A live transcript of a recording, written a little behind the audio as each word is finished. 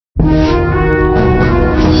Hi,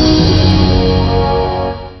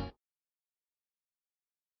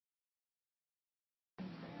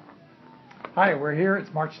 we're here.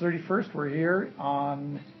 It's March 31st. We're here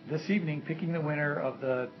on this evening picking the winner of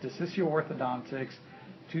the DiCiccio Orthodontics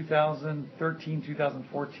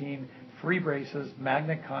 2013-2014 Free Braces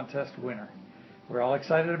Magnet Contest winner. We're all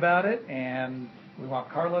excited about it, and we want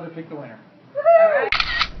Carla to pick the winner.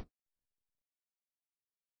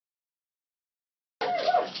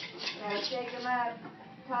 Now shake them up,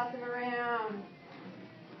 toss them around.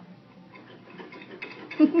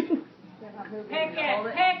 Pick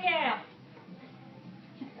it.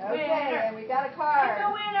 Okay, and we got a card. Pick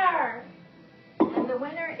a winner. And the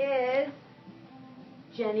winner is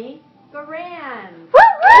Jenny Garan.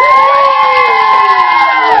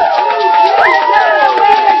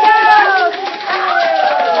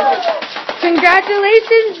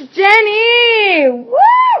 Congratulations, Jenny!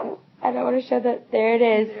 Woo! I don't want to show that. There it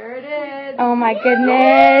is. There it is. Oh my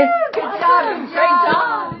goodness. Good job. Great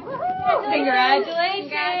job.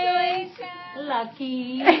 Congratulations.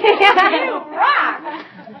 Lucky. You rock.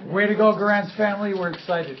 Way to go, Garan's family. We're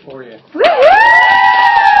excited for you. Woo!